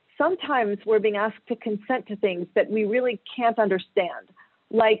that, sometimes we're being asked to consent to things that we really can't understand.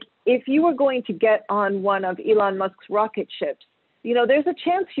 Like if you were going to get on one of Elon Musk's rocket ships, there's a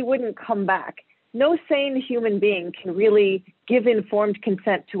chance you wouldn't come back. No sane human being can really give informed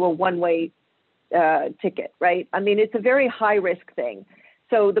consent to a one-way ticket, right? I mean, it's a very high-risk thing.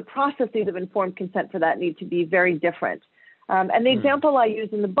 So the processes of informed consent for that need to be very different. And the example I use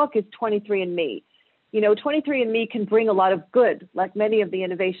in the book is 23andMe. 23andMe can bring a lot of good, like many of the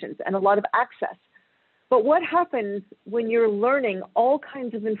innovations, and a lot of access. But what happens when you're learning all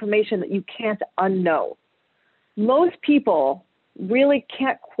kinds of information that you can't unknow? Most people really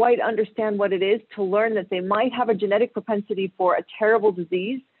can't quite understand what it is to learn that they might have a genetic propensity for a terrible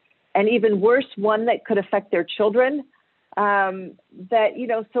disease, and even worse, one that could affect their children.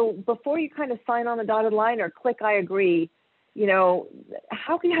 So before you kind of sign on the dotted line or click I agree,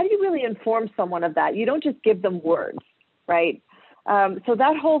 how do you really inform someone of that? You don't just give them words, right? So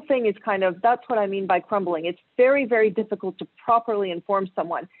that whole thing is that's what I mean by crumbling. It's very, very difficult to properly inform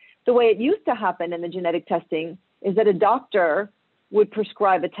someone. The way it used to happen in the genetic testing is that a doctor would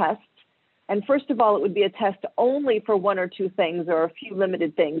prescribe a test. And first of all, it would be a test only for one or two things or a few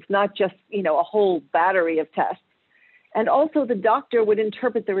limited things, not just, a whole battery of tests. And also the doctor would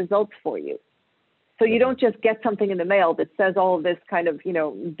interpret the results for you. So you don't just get something in the mail that says all of this kind of,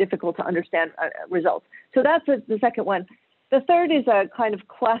 difficult to understand results. So that's the second one. The third is a kind of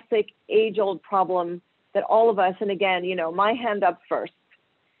classic age-old problem that all of us, and again, my hand up first,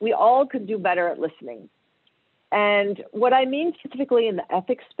 we all could do better at listening. And what I mean specifically in the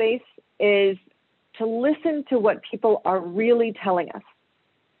ethics space is to listen to what people are really telling us,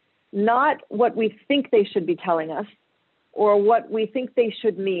 not what we think they should be telling us or what we think they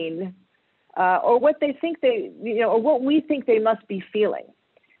should mean or what they think or what we think they must be feeling.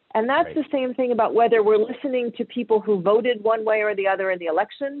 And that's the same thing about whether we're listening to people who voted one way or the other in the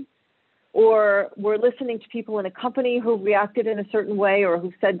election, or we're listening to people in a company who reacted in a certain way or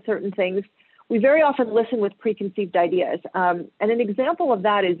who said certain things. We very often listen with preconceived ideas. And an example of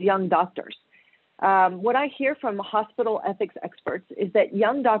that is young doctors. What I hear from hospital ethics experts is that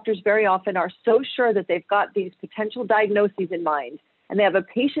young doctors very often are so sure that they've got these potential diagnoses in mind, and they have a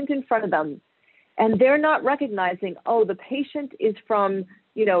patient in front of them, and they're not recognizing, the patient is from,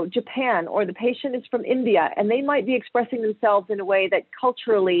 Japan, or the patient is from India, and they might be expressing themselves in a way that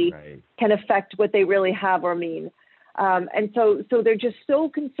culturally can affect what they really have or mean. And so they're just so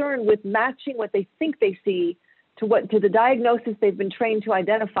concerned with matching what they think they see to the diagnosis they've been trained to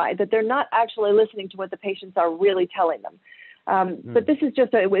identify that they're not actually listening to what the patients are really telling them. But this is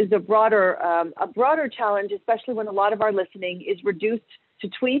just a broader challenge, especially when a lot of our listening is reduced to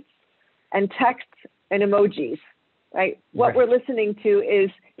tweets and texts and emojis, right? What we're listening to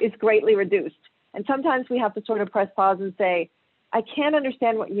is greatly reduced. And sometimes we have to sort of press pause and say, I can't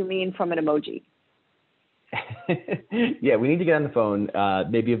understand what you mean from an emoji. Yeah, we need to get on the phone,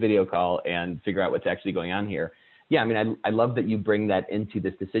 maybe a video call, and figure out what's actually going on here. Yeah, I mean, I love that you bring that into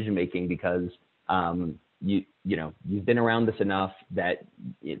this decision making because you've been around this enough that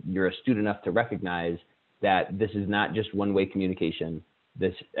you're astute enough to recognize that this is not just one-way communication.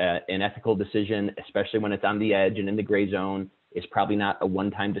 This an ethical decision, especially when it's on the edge and in the gray zone, is probably not a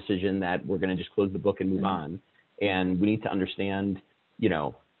one-time decision that we're going to just close the book and move on. And we need to understand,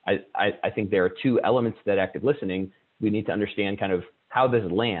 I think there are two elements to that active listening. We need to understand kind of how this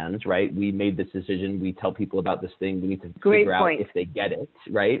lands, right? We made this decision. We tell people about this thing. We need to figure out if they get it,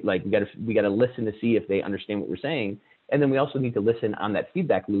 right? Like we got to listen to see if they understand what we're saying. And then we also need to listen on that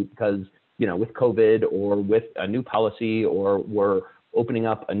feedback loop because, with COVID or with a new policy or we're opening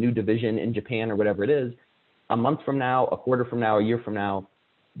up a new division in Japan or whatever it is, a month from now, a quarter from now, a year from now,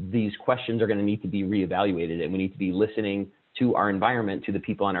 these questions are going to need to be reevaluated, and we need to be listening to our environment, to the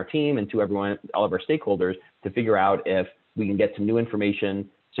people on our team, and to everyone, all of our stakeholders, to figure out if we can get some new information,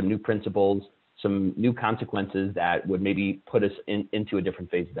 some new principles, some new consequences that would maybe put us into a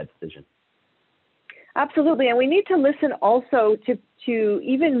different phase of that decision. Absolutely, and we need to listen also to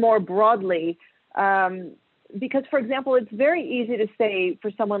even more broadly, because, for example, it's very easy to say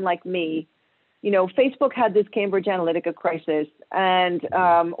for someone like me, Facebook had this Cambridge Analytica crisis, and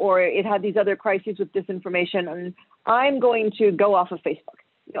or it had these other crises with disinformation, and I'm going to go off of Facebook.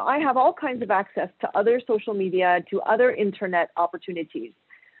 I have all kinds of access to other social media, to other internet opportunities.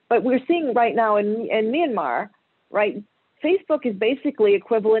 But we're seeing right now in Myanmar, right, Facebook is basically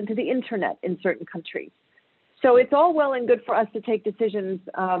equivalent to the internet in certain countries. So it's all well and good for us to take decisions,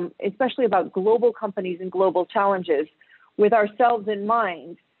 especially about global companies and global challenges, with ourselves in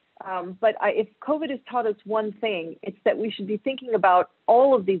mind. But if COVID has taught us one thing, it's that we should be thinking about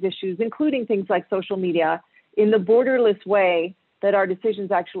all of these issues, including things like social media, in the borderless way that our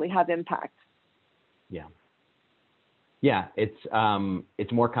decisions actually have impact. Yeah,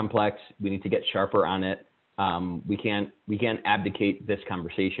 it's more complex. We need to get sharper on it. We can't abdicate this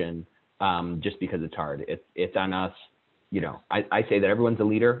conversation just because it's hard. It's on us. I say that everyone's a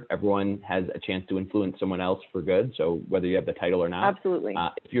leader. Everyone has a chance to influence someone else for good. So whether you have the title or not, absolutely.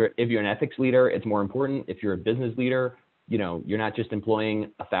 If you're an ethics leader, it's more important. If you're a business leader, you're not just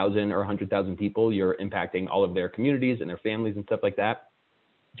employing 1,000 or 100,000 people. You're impacting all of their communities and their families and stuff like that.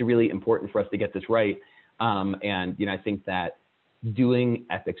 It's really important for us to get this right. And I think that doing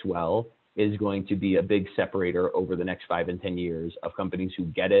ethics well is going to be a big separator over the next 5 and 10 years of companies who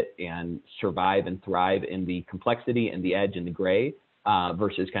get it and survive and thrive in the complexity and the edge and the gray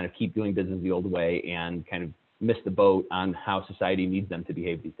versus kind of keep doing business the old way and kind of miss the boat on how society needs them to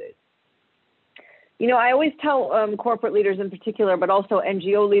behave these days. I always tell corporate leaders in particular, but also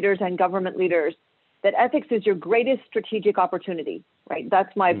NGO leaders and government leaders, that ethics is your greatest strategic opportunity, right?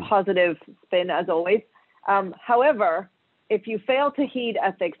 That's my positive spin, as always. However, if you fail to heed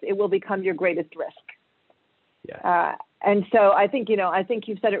ethics, it will become your greatest risk. Yeah. And so I think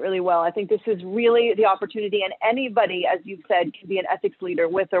you've said it really well. I think this is really the opportunity, and anybody, as you've said, can be an ethics leader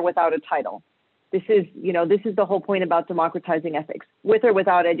with or without a title. This is the whole point about democratizing ethics, with or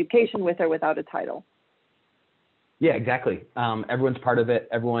without education, with or without a title. Yeah, exactly. Everyone's part of it.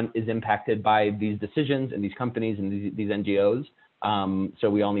 Everyone is impacted by these decisions and these companies and these NGOs. So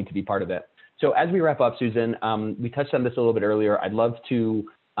we all need to be part of it. So as we wrap up, Susan, we touched on this a little bit earlier. I'd love to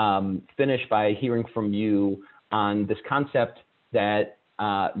finish by hearing from you on this concept that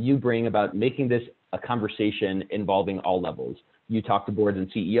you bring about making this a conversation involving all levels. You talk to boards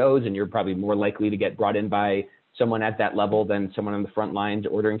and CEOs, and you're probably more likely to get brought in by someone at that level than someone on the front lines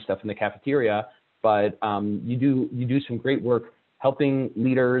ordering stuff in the cafeteria. But you do some great work helping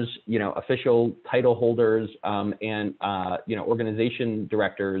leaders, official title holders, and organization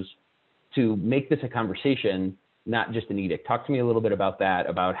directors to make this a conversation, not just an edict. Talk to me a little bit about that,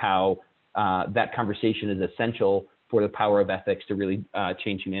 about how that conversation is essential for the power of ethics to really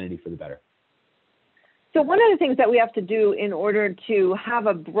change humanity for the better. So one of the things that we have to do in order to have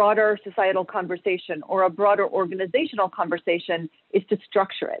a broader societal conversation or a broader organizational conversation is to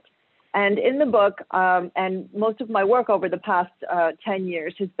structure it. And in the book, and most of my work over the past 10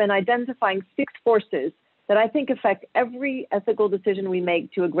 years has been identifying 6 forces that I think affect every ethical decision we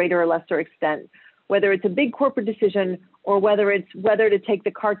make to a greater or lesser extent, whether it's a big corporate decision or whether it's whether to take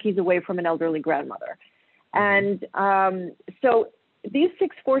the car keys away from an elderly grandmother. And so these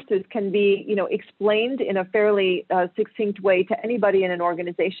 6 forces can be, explained in a fairly succinct way to anybody in an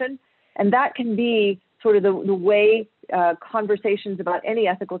organization. And that can be sort of the way conversations about any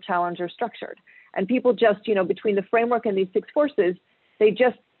ethical challenge are structured. And people just, between the framework and these 6 forces, they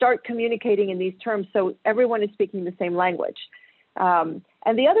just start communicating in these terms so everyone is speaking the same language.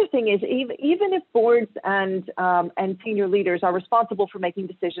 And the other thing is, even if boards and senior leaders are responsible for making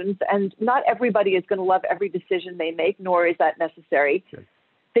decisions, and not everybody is going to love every decision they make, nor is that necessary, sure,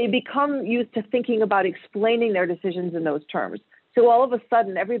 they become used to thinking about explaining their decisions in those terms. So all of a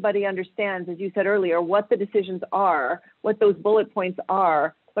sudden, everybody understands, as you said earlier, what the decisions are, what those bullet points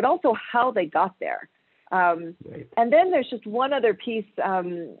are, but also how they got there. Right. And then there's just one other piece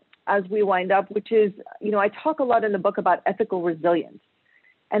as we wind up, which is, I talk a lot in the book about ethical resilience.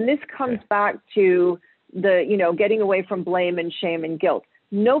 And this comes back to the, getting away from blame and shame and guilt.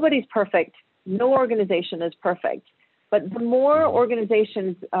 Nobody's perfect. No organization is perfect. But the more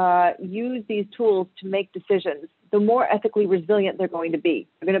organizations use these tools to make decisions, the more ethically resilient they're going to be.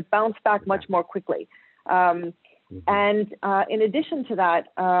 They're going to bounce back much more quickly. And in addition to that,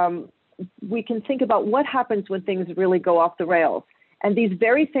 we can think about what happens when things really go off the rails. And these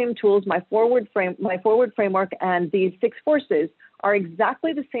very same tools, my forward framework and these 6 forces are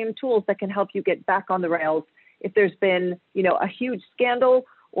exactly the same tools that can help you get back on the rails if there's been, a huge scandal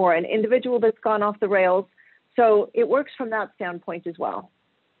or an individual that's gone off the rails. So it works from that standpoint as well.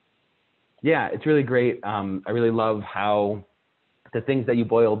 Yeah, it's really great. I really love how the things that you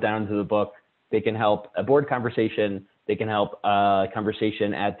boil down to the book, they can help a board conversation. They can help a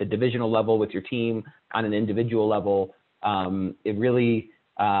conversation at the divisional level with your team, on an individual level. It really,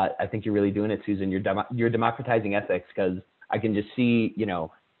 I think you're really doing it, Susan. You're democratizing ethics, because I can just see,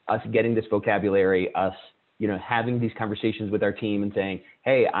 us getting this vocabulary, us, having these conversations with our team and saying,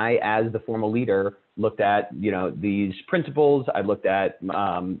 hey, I, as the formal leader, looked at, these principles. I looked at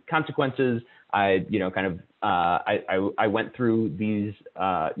consequences. I, I went through these,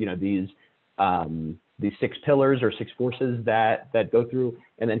 these 6 pillars or 6 forces that go through,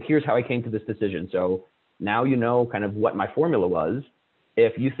 and then here's how I came to this decision. So now you know kind of what my formula was.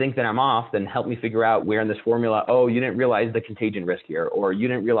 If you think that I'm off, then help me figure out where in this formula, oh, you didn't realize the contagion risk here, or you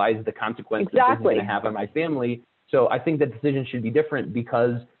didn't realize the consequences this is going to have on my family. So I think that decision should be different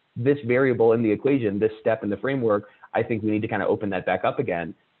because this variable in the equation, this step in the framework, I think we need to kind of open that back up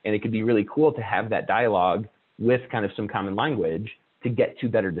again. And it could be really cool to have that dialogue with kind of some common language to get to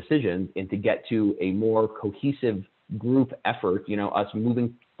better decisions and to get to a more cohesive group effort, us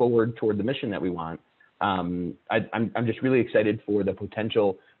moving forward toward the mission that we want. I'm just really excited for the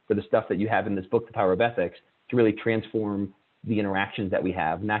potential for the stuff that you have in this book, The Power of Ethics, to really transform the interactions that we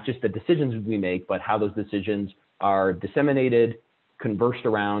have, not just the decisions we make, but how those decisions are disseminated, conversed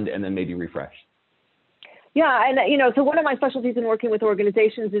around, and then maybe refreshed. Yeah, and so one of my specialties in working with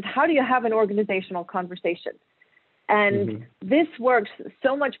organizations is how do you have an organizational conversation? And this works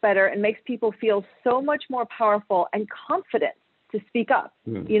so much better and makes people feel so much more powerful and confident to speak up,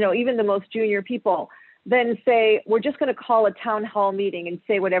 even the most junior people, than say, we're just going to call a town hall meeting and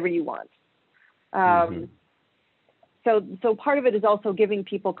say whatever you want. So part of it is also giving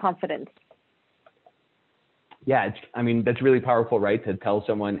people confidence. Yeah, that's really powerful, right? To tell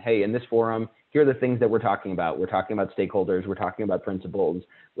someone, hey, in this forum, here are the things that we're talking about. We're talking about stakeholders. We're talking about principles.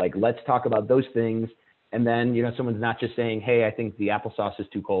 Like, let's talk about those things. And then, someone's not just saying, hey, I think the applesauce is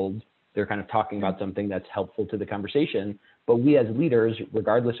too cold. They're kind of talking about something that's helpful to the conversation. But we as leaders,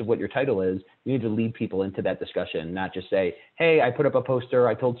 regardless of what your title is, we need to lead people into that discussion, not just say, hey, I put up a poster.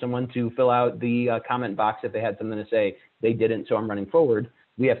 I told someone to fill out the comment box if they had something to say. They didn't, so I'm running forward.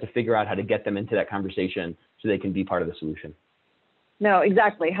 We have to figure out how to get them into that conversation so they can be part of the solution. No,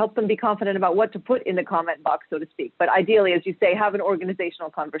 exactly. Help them be confident about what to put in the comment box, so to speak. But ideally, as you say, have an organizational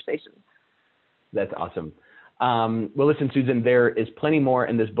conversation. That's awesome. Well, listen, Susan, there is plenty more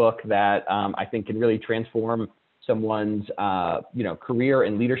in this book that I think can really transform someone's career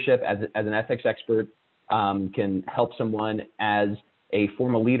and leadership as an ethics expert, can help someone as a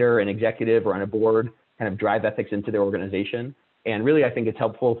formal leader, an executive, or on a board kind of drive ethics into their organization. And really, I think it's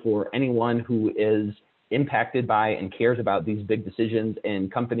helpful for anyone who is impacted by and cares about these big decisions in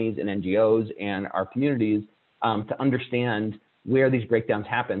companies and NGOs and our communities to understand where these breakdowns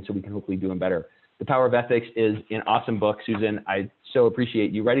happen so we can hopefully do them better. The Power of Ethics is an awesome book, Susan. I so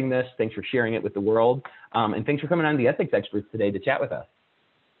appreciate you writing this. Thanks for sharing it with the world. And thanks for coming on the Ethics Experts today to chat with us.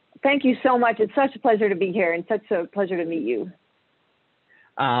 Thank you so much. It's such a pleasure to be here and such a pleasure to meet you.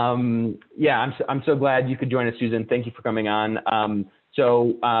 Yeah, I'm so glad you could join us, Susan. Thank you for coming on.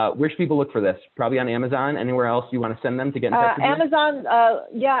 So where should people look for this? Probably on Amazon. Anywhere else you want to send them to get in touch with you? Amazon,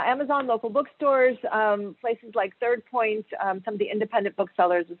 Amazon, local bookstores, places like Third Point, some of the independent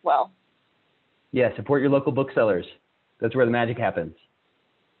booksellers as well. Yeah, support your local booksellers. That's where the magic happens.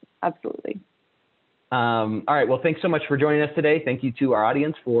 Absolutely. All right. Well, thanks so much for joining us today. Thank you to our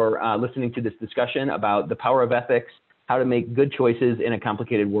audience for listening to this discussion about the power of ethics, how to make good choices in a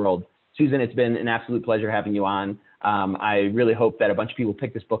complicated world. Susan, it's been an absolute pleasure having you on. I really hope that a bunch of people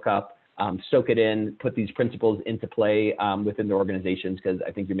pick this book up, soak it in, put these principles into play within their organizations, because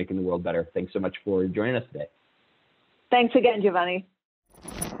I think you're making the world better. Thanks so much for joining us today. Thanks again, Giovanni.